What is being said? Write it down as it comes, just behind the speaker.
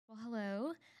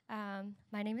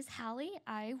My name is Hailey.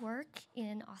 I work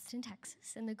in Austin,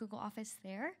 Texas, in the Google office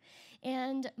there.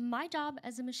 And my job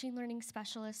as a machine learning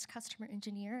specialist customer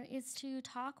engineer is to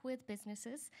talk with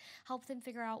businesses, help them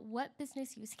figure out what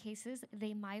business use cases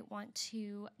they might want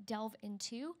to delve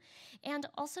into, and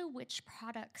also which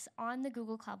products on the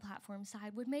Google Cloud Platform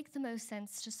side would make the most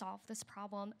sense to solve this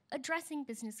problem, addressing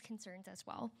business concerns as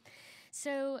well.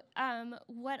 So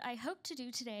what I hope to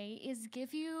do today is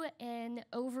give you an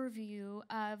overview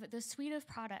of the suite of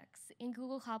products in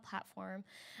Google Cloud Platform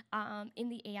in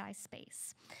the AI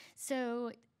space.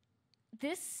 So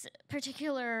this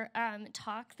particular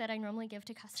talk that I normally give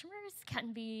to customers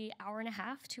can be hour and a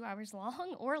half, 2 hours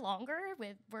long, or longer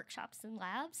with workshops and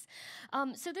labs.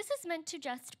 So this is meant to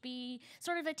just be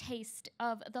sort of a taste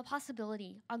of the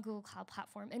possibility on Google Cloud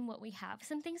Platform and what we have.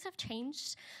 Some things have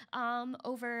changed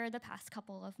over the past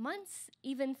couple of months,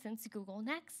 even since Google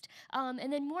Next.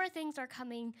 And then more things are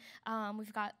coming.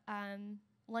 We've got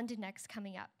London Next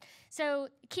coming up. So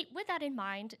keep with that in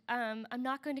mind. I'm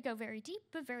not going to go very deep,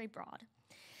 but very broad.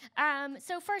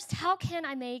 So first, how can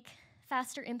I make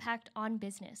faster impact on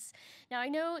business? Now, I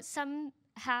know some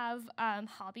have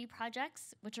hobby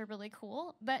projects, which are really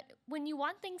cool, but when you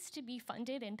want things to be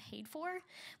funded and paid for,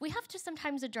 we have to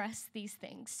sometimes address these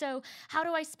things. So how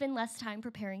do I spend less time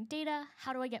preparing data?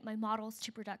 How do I get my models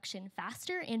to production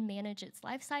faster and manage its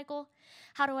life cycle?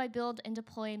 How do I build and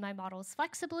deploy my models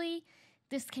flexibly?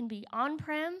 This can be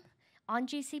on-prem, on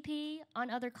GCP, on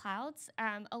other clouds.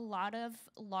 A lot of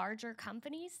larger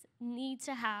companies need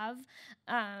to have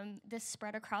this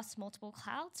spread across multiple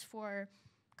clouds for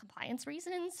compliance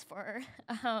reasons, for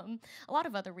a lot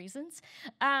of other reasons.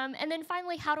 And then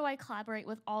finally, how do I collaborate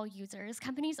with all users?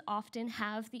 Companies often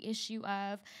have the issue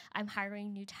of, I'm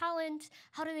hiring new talent,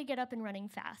 how do they get up and running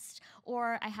fast?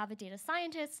 Or I have a data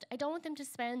scientist, I don't want them to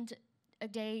spend a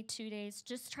day, 2 days,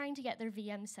 just trying to get their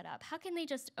VM set up. How can they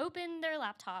just open their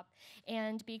laptop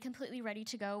and be completely ready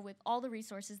to go with all the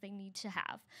resources they need to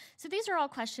have? So these are all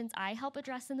questions I help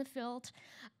address in the field.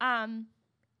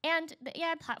 And the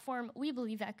AI platform, we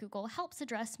believe at Google, helps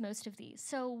address most of these.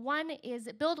 So one is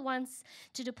build once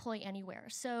to deploy anywhere.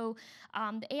 So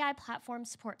the AI platform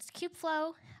supports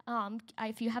Kubeflow.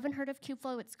 If you haven't heard of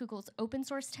Kubeflow, it's Google's open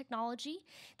source technology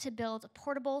to build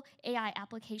portable AI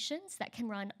applications that can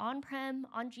run on-prem,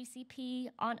 on GCP,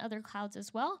 on other clouds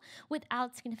as well,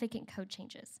 without significant code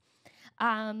changes.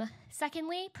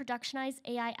 Secondly, productionize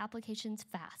AI applications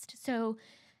fast. So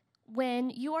when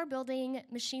you are building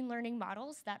machine learning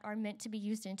models that are meant to be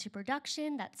used into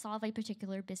production, that solve a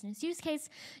particular business use case,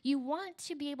 you want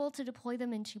to be able to deploy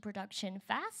them into production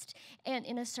fast and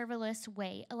in a serverless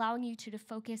way, allowing you to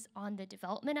focus on the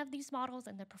development of these models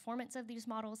and the performance of these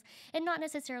models, and not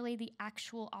necessarily the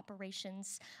actual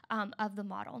operations of the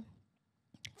model.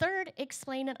 Third,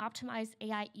 explain and optimize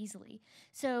AI easily.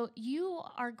 So you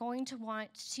are going to want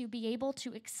to be able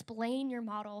to explain your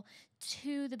model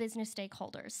to the business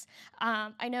stakeholders.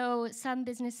 I know some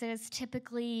businesses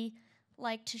typically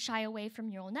like to shy away from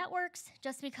neural networks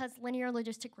just because linear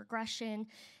logistic regression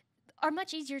are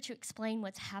much easier to explain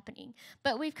what's happening.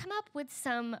 But we've come up with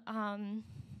some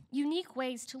unique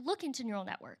ways to look into neural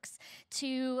networks,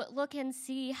 to look and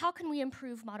see how can we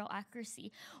improve model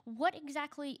accuracy. What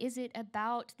exactly is it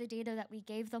about the data that we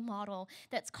gave the model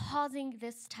that's causing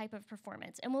this type of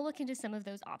performance? And we'll look into some of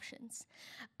those options.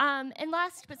 And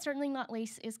last but certainly not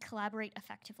least is collaborate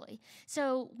effectively.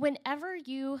 So whenever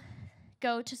you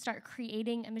go to start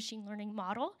creating a machine learning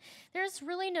model, there's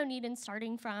really no need in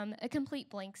starting from a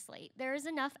complete blank slate. There is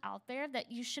enough out there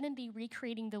that you shouldn't be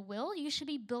recreating the wheel. You should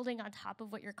be building on top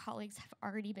of what your colleagues have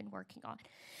already been working on.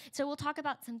 So we'll talk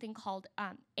about something called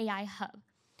AI Hub,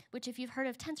 which if you've heard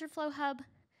of TensorFlow Hub,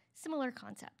 similar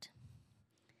concept.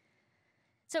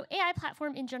 So AI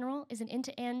platform in general is an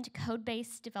end-to-end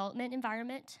code-based development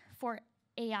environment for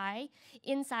AI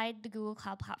inside the Google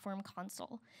Cloud Platform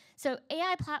console. So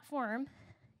AI platform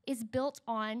is built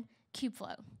on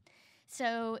Kubeflow.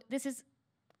 So this is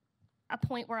a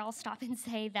point where I'll stop and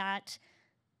say that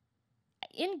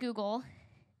in Google,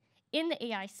 in the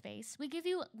AI space, we give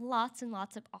you lots and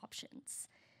lots of options.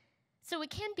 So it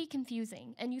can be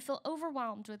confusing, and you feel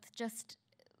overwhelmed with just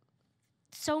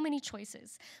so many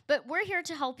choices. But we're here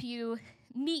to help you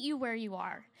meet you where you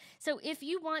are. So if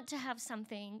you want to have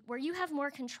something where you have more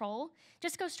control,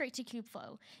 just go straight to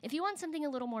Kubeflow. If you want something a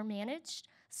little more managed,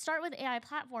 start with AI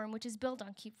platform, which is built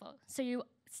on Kubeflow. So you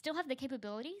still have the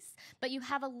capabilities, but you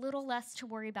have a little less to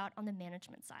worry about on the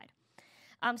management side.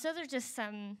 So there's just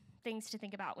some things to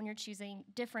think about when you're choosing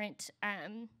different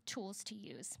tools to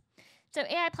use. So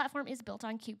AI platform is built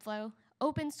on Kubeflow,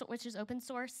 which is open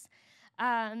source.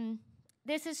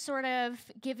 This is sort of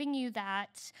giving you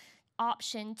that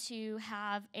option to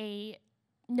have a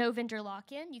no vendor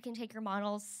lock-in. You can take your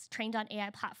models trained on AI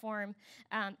platform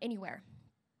anywhere.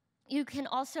 You can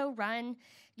also run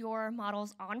your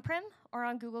models on-prem or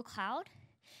on Google Cloud.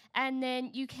 And then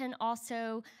you can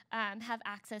also have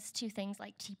access to things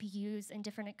like TPUs and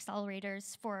different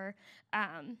accelerators for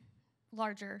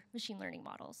larger machine learning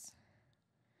models.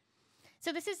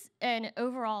 So this is an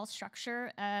overall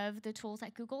structure of the tools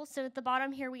at Google. So at the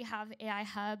bottom here, we have AI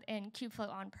Hub and Kubeflow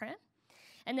on-prem.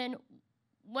 And then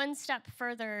one step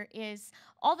further is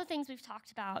all the things we've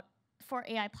talked about for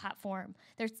AI platform.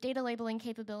 There's data labeling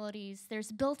capabilities.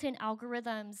 There's built-in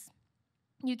algorithms.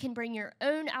 You can bring your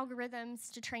own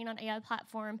algorithms to train on AI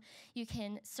platform. You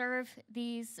can serve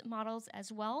these models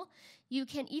as well. You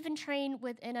can even train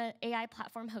within an AI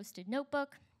platform hosted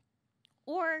notebook.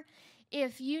 Or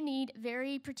if you need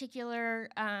very particular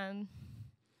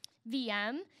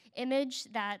VM image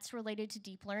that's related to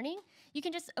deep learning, you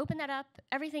can just open that up.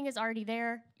 Everything is already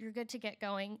there. You're good to get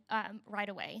going right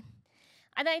away.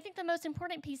 And I think the most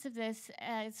important piece of this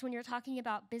is when you're talking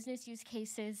about business use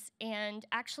cases and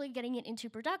actually getting it into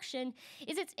production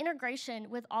is its integration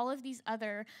with all of these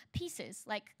other pieces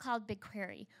like Cloud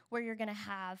BigQuery, where you're going to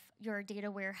have your data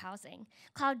warehousing,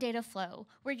 Cloud Data Flow,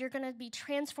 where you're going to be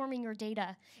transforming your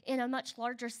data in a much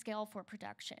larger scale for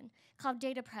production, Cloud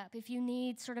Data Prep if you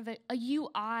need sort of a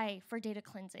UI for data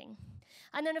cleansing.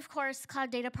 And then, of course, Cloud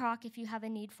Data Proc if you have a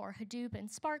need for Hadoop and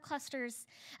Spark clusters,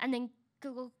 and then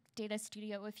Google Data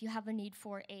Studio if you have a need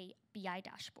for a BI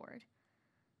dashboard.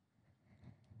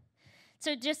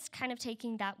 So just kind of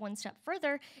taking that one step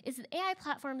further is the AI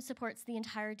platform supports the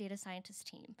entire data scientist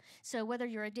team. So whether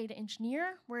you're a data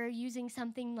engineer, we're using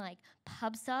something like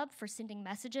PubSub for sending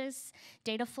messages,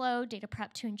 data flow, data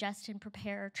prep to ingest and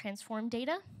prepare transform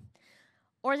data,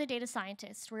 or the data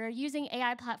scientist, where you're using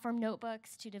AI platform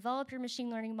notebooks to develop your machine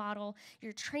learning model,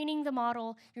 you're training the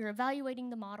model, you're evaluating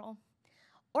the model,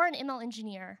 or an ML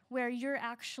engineer, where you're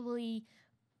actually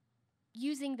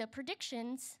using the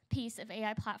predictions piece of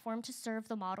AI platform to serve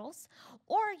the models,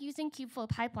 or using Kubeflow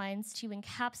pipelines to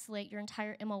encapsulate your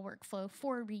entire ML workflow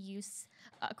for reuse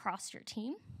across your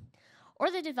team.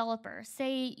 Or the developer,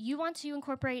 say you want to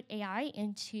incorporate AI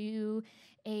into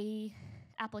a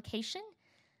application,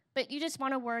 but you just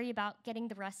want to worry about getting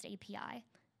the REST API.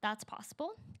 That's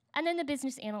possible. And then the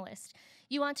business analyst.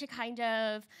 You want to kind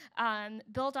of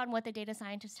build on what the data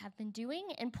scientists have been doing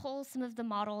and pull some of the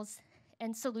models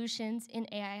and solutions in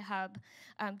AI Hub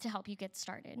to help you get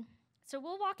started. So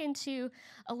we'll walk into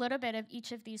a little bit of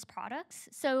each of these products.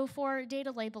 So for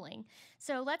data labeling,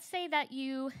 so let's say that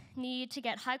you need to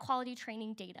get high quality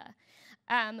training data,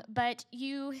 but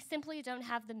you simply don't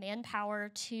have the manpower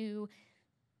to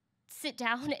sit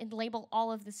down and label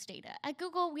all of this data. At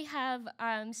Google, we have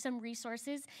some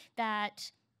resources that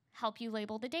help you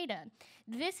label the data.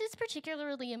 This is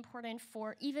particularly important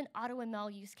for even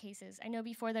AutoML use cases. I know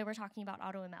before they were talking about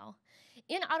AutoML.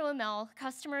 In AutoML,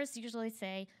 customers usually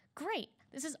say, great,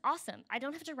 this is awesome. I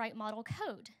don't have to write model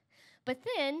code. But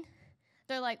then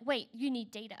they're like, wait, you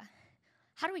need data.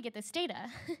 How do we get this data?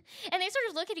 And they sort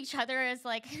of look at each other as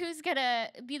like, who's gonna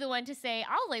be the one to say,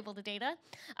 I'll label the data?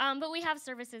 But we have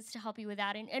services to help you with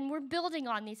that. And we're building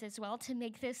on these as well to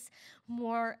make this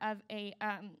more of a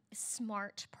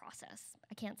smart process.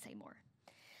 I can't say more.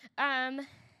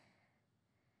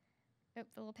 The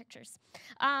little pictures.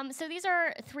 So these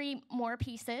are three more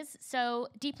pieces. So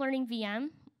deep learning VM,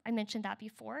 I mentioned that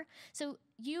before. So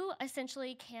you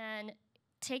essentially can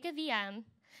take a VM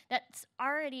that's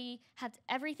already has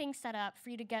everything set up for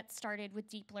you to get started with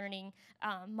deep learning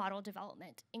model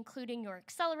development, including your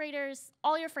accelerators,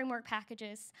 all your framework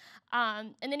packages.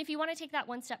 And then if you want to take that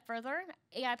one step further,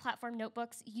 AI Platform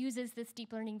Notebooks uses this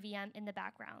deep learning VM in the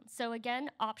background. So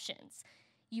again, options.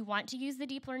 You want to use the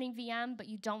deep learning VM, but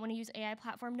you don't want to use AI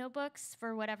Platform Notebooks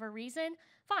for whatever reason,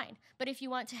 fine. But if you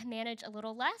want to manage a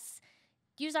little less,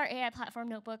 use our AI Platform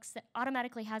Notebooks that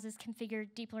automatically has this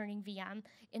configured deep learning VM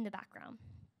in the background.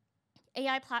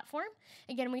 AI platform,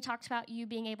 again, we talked about you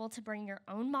being able to bring your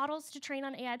own models to train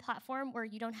on AI platform where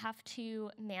you don't have to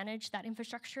manage that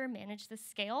infrastructure, manage the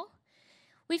scale.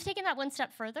 We've taken that one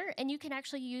step further, and you can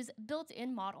actually use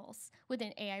built-in models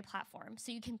within AI platform.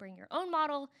 So you can bring your own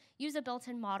model, use a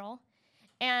built-in model,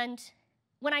 and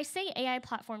when I say AI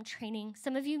platform training,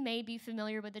 some of you may be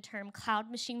familiar with the term cloud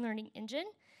machine learning engine.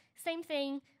 Same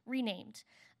thing, renamed.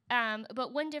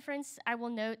 But one difference I will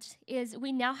note is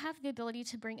we now have the ability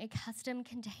to bring a custom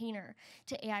container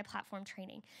to AI platform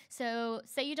training. So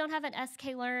say you don't have an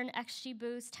sklearn,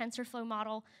 XGBoost, TensorFlow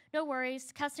model, no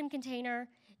worries, custom container,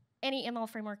 any ML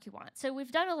framework you want. So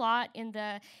we've done a lot in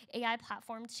the AI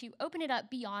platform to open it up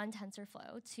beyond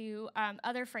TensorFlow to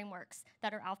other frameworks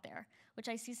that are out there, which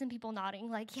I see some people nodding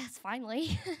like, yes,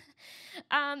 finally.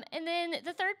 And then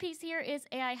the third piece here is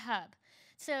AI Hub.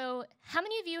 So how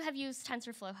many of you have used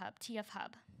TensorFlow Hub, TF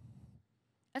Hub?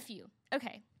 A few.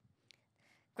 Okay.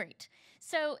 Great.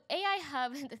 So AI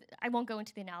Hub, I won't go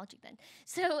into the analogy then.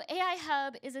 So AI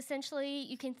Hub is essentially,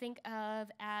 you can think of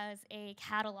as a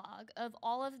catalog of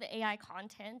all of the AI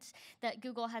content that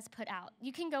Google has put out.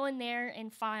 You can go in there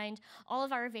and find all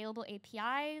of our available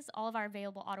APIs, all of our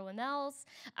available AutoMLs,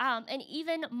 and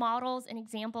even models and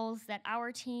examples that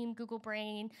our team, Google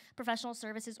Brain, Professional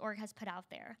Services Org has put out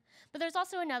there. But there's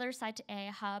also another side to AI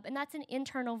Hub, and that's an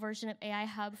internal version of AI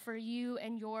Hub for you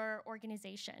and your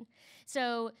organization.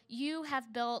 So you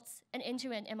have built an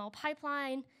end-to-end ML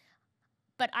pipeline,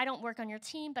 but I don't work on your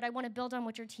team, but I want to build on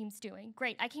what your team's doing.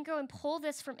 Great, I can go and pull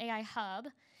this from AI Hub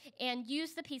and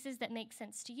use the pieces that make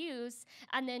sense to use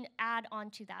and then add on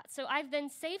to that. So I've then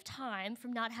saved time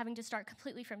from not having to start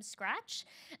completely from scratch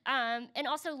and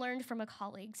also learned from a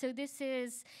colleague. So this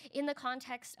is in the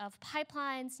context of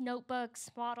pipelines, notebooks,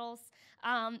 models,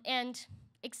 and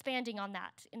expanding on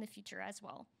that in the future as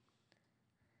well.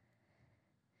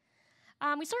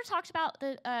 We sort of talked about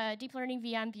the deep learning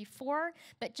VM before,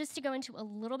 but just to go into a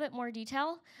little bit more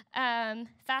detail,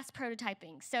 fast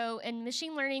prototyping. So in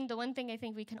machine learning, the one thing I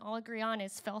think we can all agree on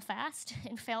is fail fast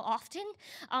and fail often.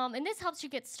 And this helps you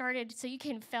get started so you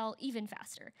can fail even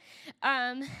faster.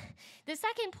 The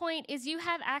second point is you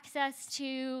have access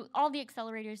to all the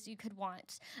accelerators you could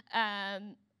want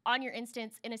on your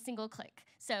instance in a single click.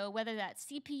 So whether that's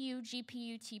CPU,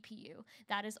 GPU, TPU,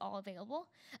 that is all available.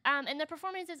 And the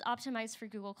performance is optimized for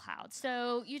Google Cloud.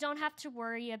 So you don't have to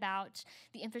worry about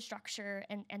the infrastructure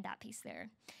and that piece there.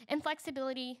 And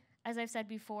flexibility, as I've said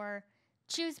before,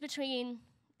 choose between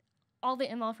all the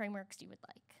ML frameworks you would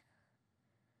like.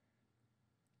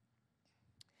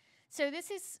 So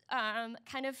this is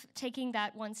kind of taking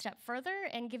that one step further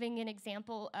and giving an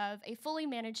example of a fully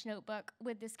managed notebook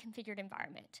with this configured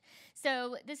environment.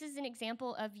 So this is an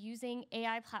example of using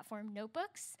AI platform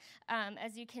notebooks,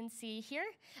 as you can see here.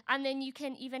 And then you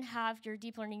can even have your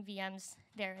deep learning VMs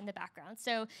there in the background.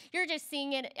 So you're just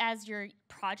seeing it as your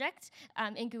project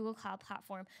in Google Cloud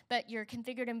Platform, but your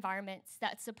configured environments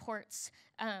that supports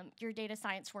your data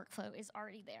science workflow is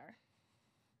already there.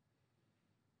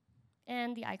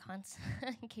 And the icons,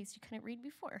 in case you couldn't read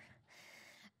before.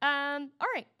 All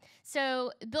right,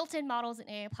 so built-in models in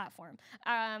AI platform.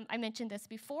 I mentioned this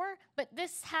before, but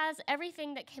this has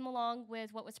everything that came along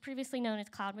with what was previously known as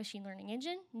Cloud Machine Learning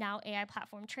Engine, now AI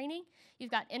platform training.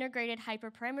 You've got integrated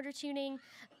hyperparameter tuning.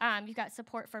 You've got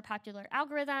support for popular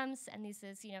algorithms, and this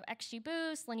is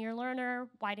XGBoost, Linear Learner,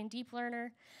 Wide and Deep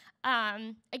Learner.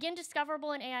 Again,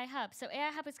 discoverable in AI Hub. So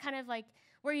AI Hub is kind of like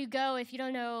where you go if you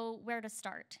don't know where to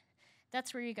start.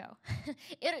 That's where you go.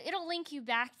 It'll link you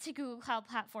back to Google Cloud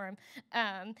Platform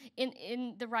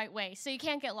in the right way. So you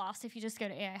can't get lost if you just go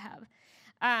to AI Hub.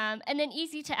 And then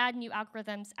easy to add new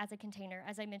algorithms as a container,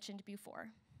 as I mentioned before.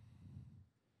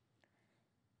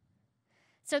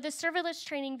 So the serverless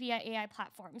training via AI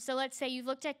platform. So let's say you've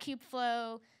looked at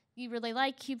Kubeflow, you really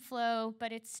like Kubeflow,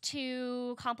 but it's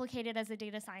too complicated as a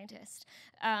data scientist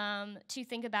to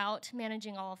think about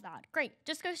managing all of that. Great,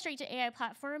 just go straight to AI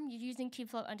platform. You're using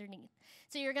Kubeflow underneath.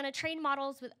 So you're going to train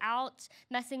models without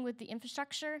messing with the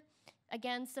infrastructure.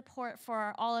 Again, support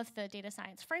for all of the data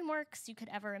science frameworks you could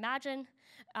ever imagine,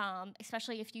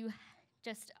 especially if you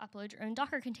just upload your own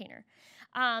Docker container.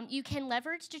 You can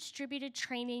leverage distributed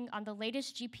training on the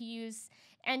latest GPUs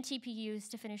and TPUs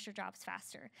to finish your jobs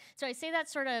faster. So I say that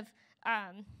sort of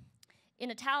in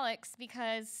italics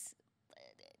because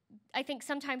I think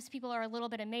sometimes people are a little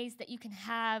bit amazed that you can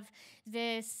have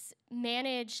this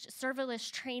managed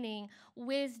serverless training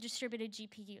with distributed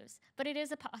GPUs, but it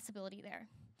is a possibility there.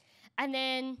 And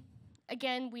then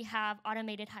again, we have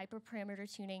automated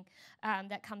hyperparameter tuning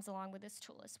that comes along with this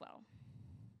tool as well.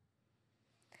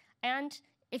 And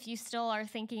if you still are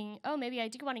thinking, oh, maybe I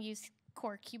do want to use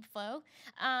core Kubeflow,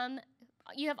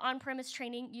 you have on-premise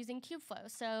training using Kubeflow.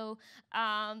 So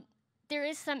there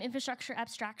is some infrastructure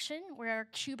abstraction where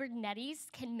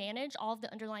Kubernetes can manage all of the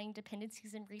underlying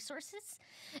dependencies and resources,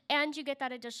 and you get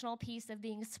that additional piece of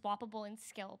being swappable and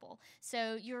scalable.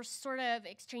 So you're sort of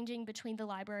exchanging between the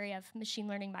library of machine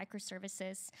learning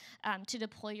microservices to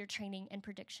deploy your training and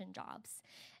prediction jobs.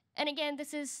 And again,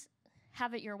 this is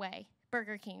have it your way.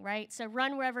 Burger King, right? So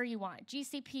run wherever you want,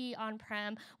 GCP,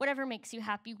 on-prem, whatever makes you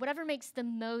happy, whatever makes the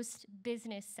most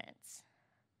business sense.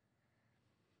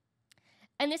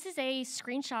 And this is a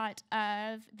screenshot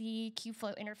of the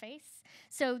Kubeflow interface.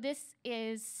 So this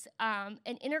is an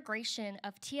integration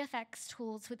of TFX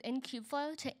tools within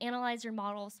Kubeflow to analyze your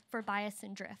models for bias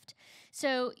and drift.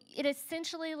 So it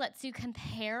essentially lets you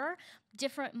compare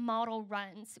different model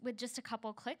runs with just a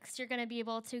couple clicks. You're going to be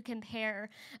able to compare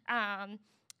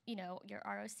your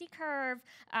ROC curve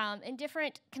and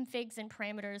different configs and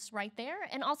parameters right there,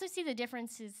 and also see the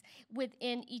differences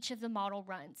within each of the model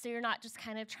runs. So you're not just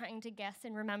kind of trying to guess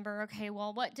and remember, okay,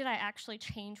 well, what did I actually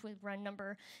change with run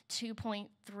number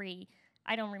 2.3?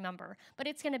 I don't remember, but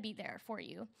it's going to be there for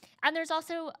you. And there's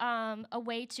also a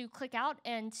way to click out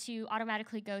and to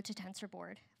automatically go to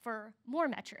TensorBoard for more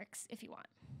metrics if you want.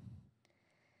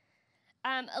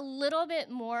 A little bit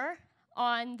more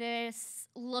on this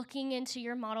looking into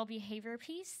your model behavior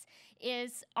piece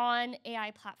is on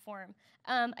AI platform.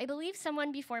 I believe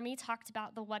someone before me talked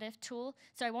about the what if tool,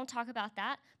 so I won't talk about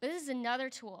that, but this is another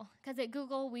tool, because at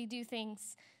Google we do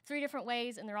things 3 different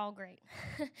ways and they're all great.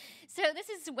 So this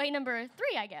is way number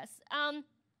 3, I guess.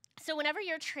 So whenever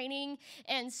you're training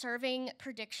and serving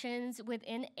predictions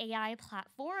within AI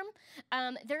platform,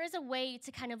 there is a way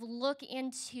to kind of look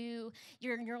into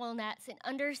your neural nets and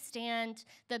understand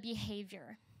the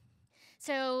behavior.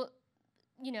 So,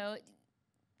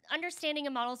 understanding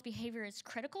a model's behavior is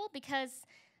critical because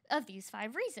of these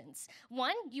 5 reasons.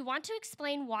 1, you want to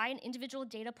explain why an individual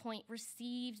data point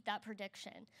received that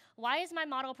prediction. Why is my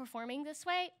model performing this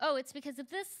way? Oh, it's because of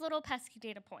this little pesky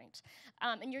data point.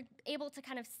 And you're able to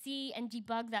kind of see and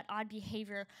debug that odd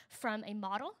behavior from a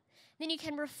model. Then you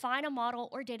can refine a model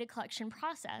or data collection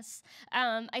process.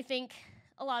 I think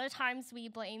a lot of times we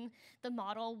blame the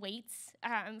model weights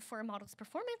for a model's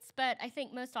performance, but I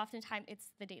think most oftentimes it's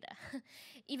the data.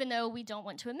 Even though we don't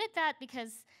want to admit that,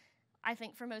 because I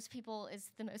think for most people is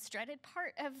the most dreaded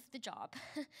part of the job.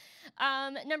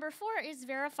 Number 4 is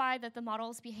verify that the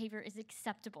model's behavior is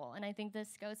acceptable. And I think this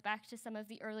goes back to some of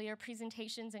the earlier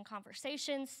presentations and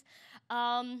conversations.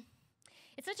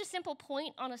 It's such a simple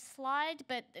point on a slide,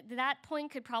 but that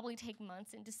point could probably take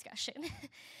months in discussion.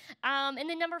 And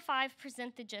then number 5,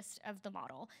 present the gist of the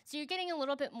model. So you're getting a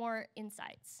little bit more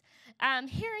insights.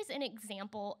 Here is an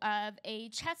example of a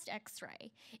chest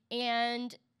x-ray.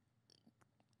 And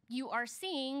you are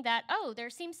seeing that, oh, there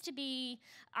seems to be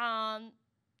a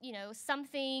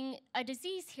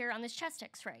disease here on this chest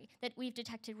x-ray that we've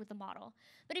detected with the model.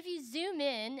 But if you zoom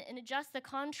in and adjust the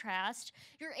contrast,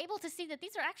 you're able to see that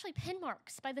these are actually pin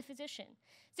marks by the physician.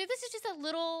 So this is just a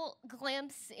little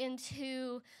glimpse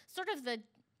into sort of the,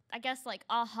 I guess, like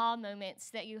aha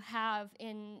moments that you have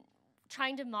in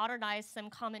trying to modernize some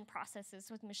common processes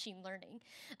with machine learning.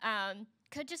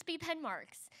 Could just be pen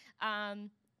marks.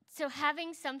 So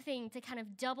having something to kind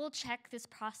of double check this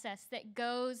process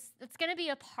that's going to be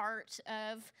a part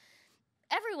of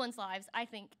everyone's lives, I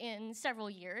think, in several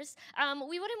years.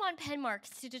 We wouldn't want pen marks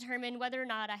to determine whether or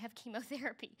not I have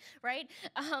chemotherapy, right?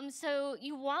 So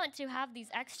you want to have these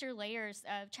extra layers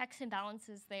of checks and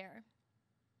balances there.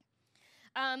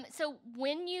 So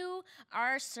when you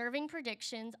are serving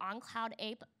predictions on Cloud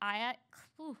AI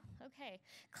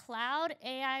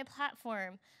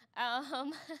platform,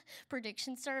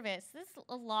 prediction service. This is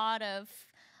a lot of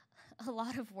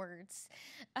words.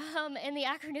 And the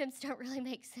acronyms don't really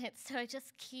make sense, so I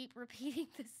just keep repeating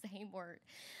the same word.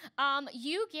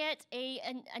 You get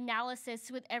an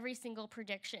analysis with every single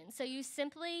prediction. So you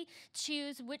simply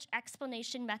choose which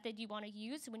explanation method you want to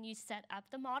use when you set up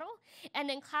the model, and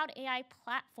then Cloud AI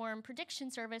Platform Prediction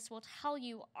Service will tell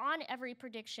you on every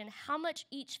prediction how much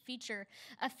each feature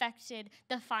affected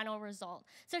the final result.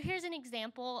 So here's an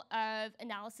example of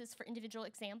analysis for individual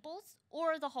examples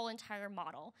or the whole entire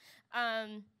model.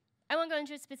 I won't go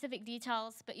into specific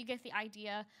details, but you get the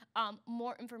idea.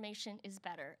 More information is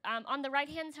better. On the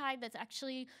right-hand side, that's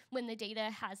actually when the data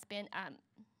has been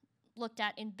looked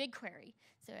at in BigQuery.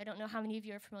 So I don't know how many of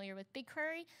you are familiar with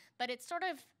BigQuery, but it sort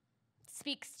of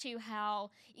speaks to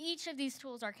how each of these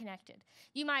tools are connected.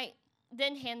 You might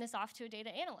then hand this off to a data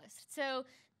analyst. So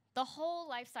the whole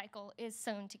life cycle is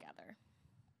sewn together.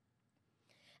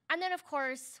 And then, of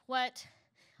course, what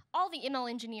all the ML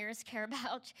engineers care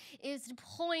about is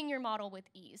deploying your model with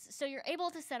ease. So you're able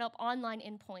to set up online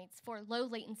endpoints for low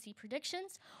latency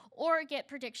predictions or get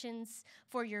predictions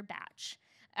for your batch.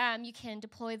 You can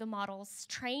deploy the models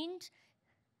trained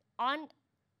on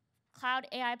Cloud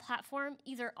AI Platform,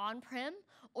 either on-prem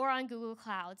or on Google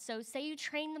Cloud. So say you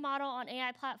train the model on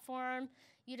AI Platform,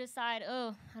 you decide,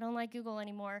 oh, I don't like Google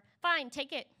anymore. Fine,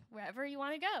 take it wherever you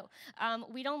want to go.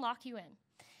 We don't lock you in.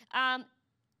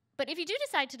 But if you do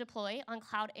decide to deploy on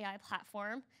Cloud AI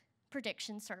Platform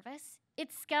Prediction Service, It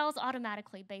scales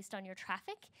automatically based on your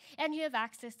traffic, and you have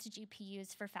access to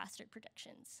GPUs for faster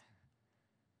predictions.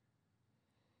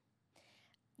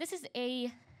 This is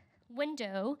a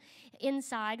window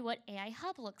inside what AI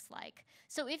Hub looks like.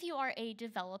 So if you are a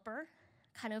developer,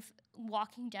 kind of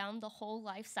walking down the whole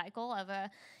life cycle of a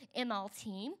ML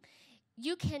team,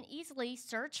 you can easily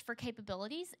search for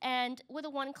capabilities and with a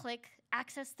one-click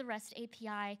access the REST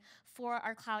API for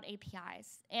our cloud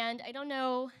APIs. And I don't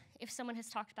know if someone has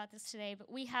talked about this today, but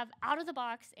we have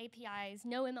out-of-the-box APIs,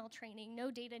 no ML training,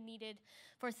 no data needed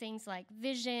for things like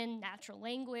vision, natural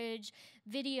language,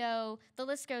 video, the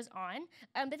list goes on.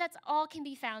 But that's all can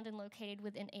be found and located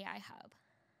within AI Hub.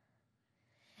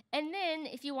 And then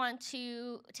if you want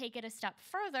to take it a step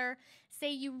further,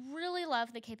 say you really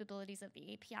love the capabilities of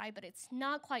the API, but it's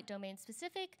not quite domain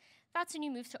specific, that's when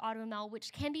you move to AutoML,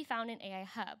 which can be found in AI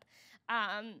Hub.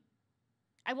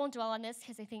 I won't dwell on this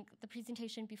because I think the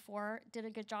presentation before did a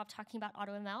good job talking about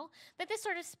AutoML, but this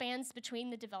sort of spans between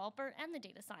the developer and the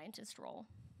data scientist role.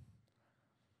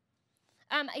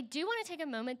 I do want to take a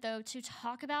moment, though, to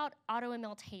talk about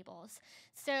AutoML tables.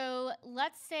 So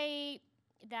let's say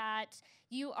that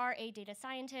you are a data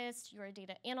scientist, you're a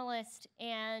data analyst,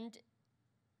 and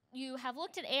you have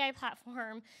looked at AI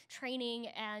platform training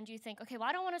and you think, okay, well,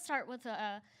 I don't want to start with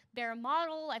a bare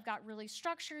model. I've got really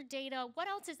structured data. What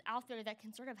else is out there that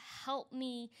can sort of help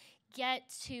me get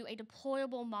to a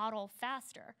deployable model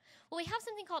faster? Well, we have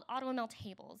something called AutoML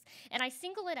tables, and I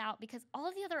single it out because all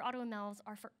of the other AutoMLs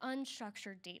are for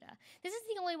unstructured data. This is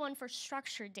the only one for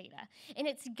structured data, and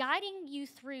it's guiding you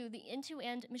through the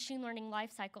end-to-end machine learning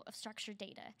lifecycle of structured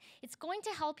data. It's going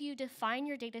to help you define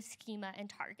your data schema and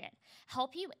target,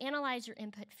 help you analyze your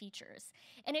input features,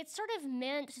 and it's sort of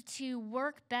meant to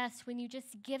work best when you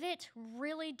just give it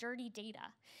really dirty data.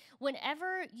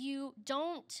 Whenever you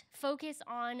don't focus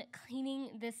on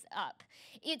cleaning this up,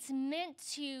 it's meant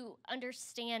to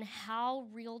understand how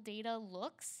real data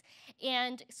looks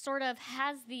and sort of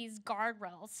has these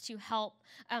guardrails to help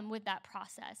with that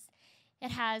process. It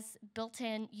has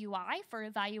built-in UI for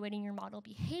evaluating your model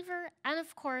behavior and,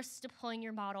 of course, deploying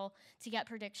your model to get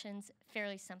predictions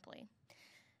fairly simply.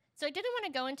 So I didn't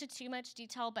want to go into too much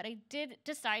detail, but I did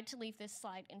decide to leave this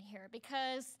slide in here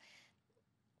because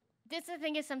this, I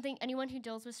think, is something anyone who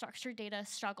deals with structured data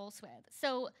struggles with.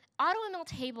 So AutoML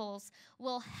tables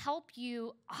will help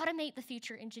you automate the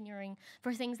feature engineering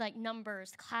for things like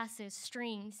numbers, classes,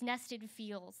 strings, nested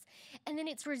fields. And then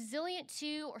it's resilient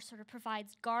to or sort of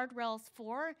provides guardrails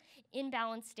for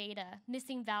imbalanced data,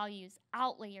 missing values,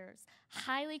 outliers,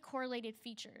 highly correlated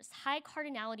features, high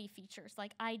cardinality features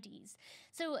like IDs.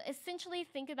 So essentially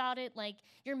think about it like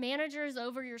your manager's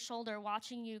over your shoulder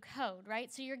watching you code,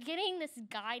 right? So you're getting this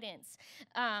guidance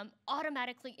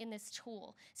automatically in this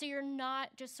tool. So you're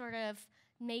not just sort of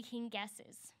making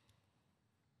guesses.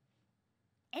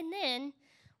 And then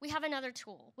we have another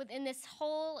tool within this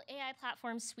whole AI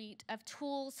platform suite of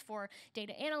tools for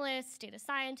data analysts, data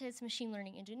scientists, machine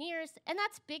learning engineers, and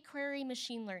that's BigQuery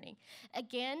machine learning.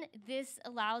 Again, this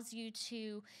allows you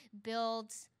to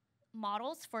build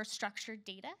models for structured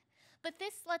data, but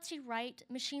this lets you write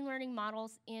machine learning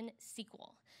models in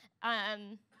SQL.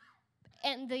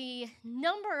 And the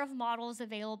number of models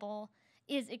available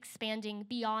is expanding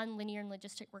beyond linear and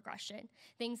logistic regression.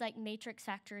 Things like matrix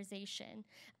factorization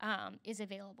is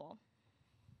available.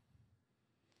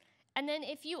 And then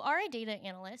if you are a data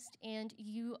analyst and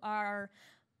you are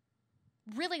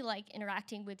really like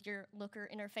interacting with your Looker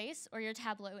interface or your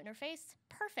Tableau interface,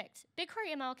 perfect.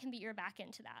 BigQuery ML can be your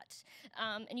backend to that.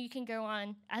 And you can go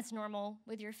on as normal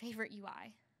with your favorite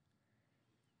UI.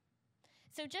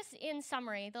 So just in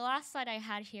summary, the last slide I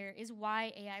had here is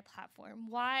why AI platform?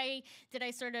 Why did I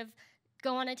sort of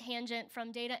go on a tangent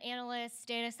from data analyst,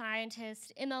 data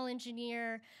scientist, ML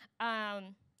engineer,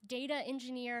 data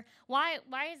engineer? Why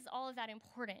is all of that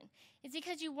important? It's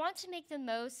because you want to make the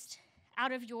most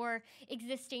out of your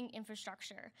existing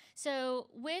infrastructure. So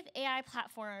with AI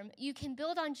platform, you can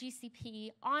build on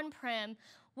GCP on-prem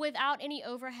without any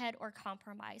overhead or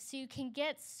compromise. So you can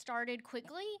get started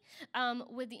quickly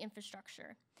with the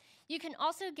infrastructure. You can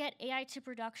also get AI to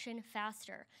production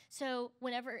faster. So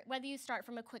whether you start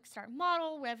from a quick start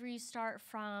model, whether you start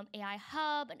from AI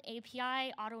Hub, an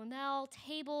API, AutoML,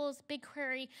 tables,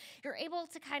 BigQuery, you're able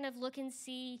to kind of look and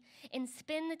see and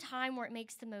spend the time where it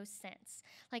makes the most sense.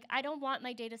 Like, I don't want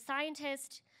my data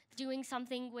scientist doing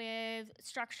something with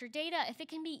structured data if it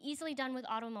can be easily done with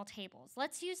AutoML tables.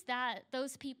 Let's use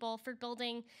those people for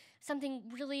building something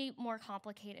really more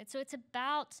complicated. So it's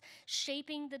about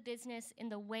shaping the business in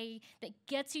the way that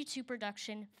gets you to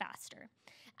production faster.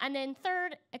 And then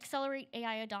third, accelerate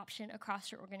AI adoption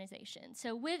across your organization.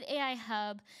 So with AI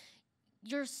Hub,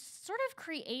 you're sort of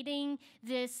creating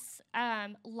this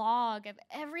log of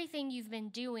everything you've been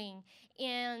doing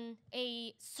in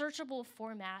a searchable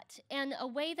format, and a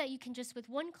way that you can just with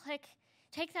one click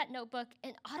take that notebook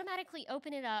and automatically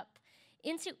open it up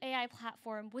into AI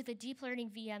platform with a deep learning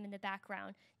VM in the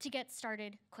background to get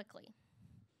started quickly.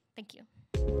 Thank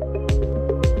you.